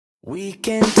We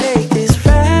can take this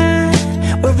ride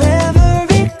wherever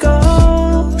it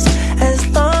goes, as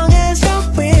long as you're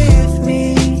with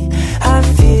me. I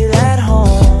feel at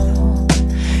home.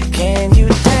 Can you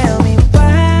tell me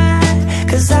why?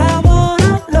 'Cause I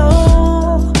wanna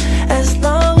know. As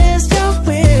long as you're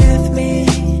with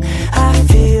me, I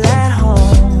feel at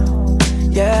home.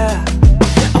 Yeah,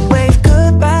 I wave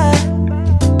goodbye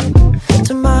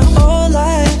to my old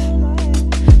life.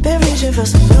 Been reaching for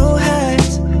some new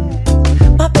heights.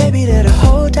 My baby there the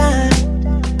whole time,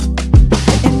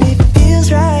 and it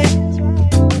feels right.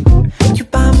 You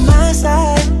by my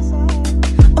side.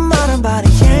 I'm out on body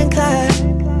and Clyde.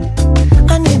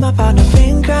 I need my partner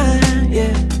in crime,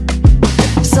 yeah.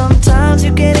 Sometimes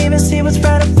you can't even see what's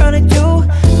right in front of you.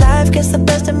 Life gets the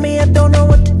best of me, I don't know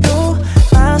what to do.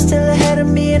 Miles still ahead of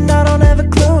me and I don't have a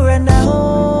clue right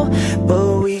now.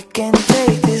 But we can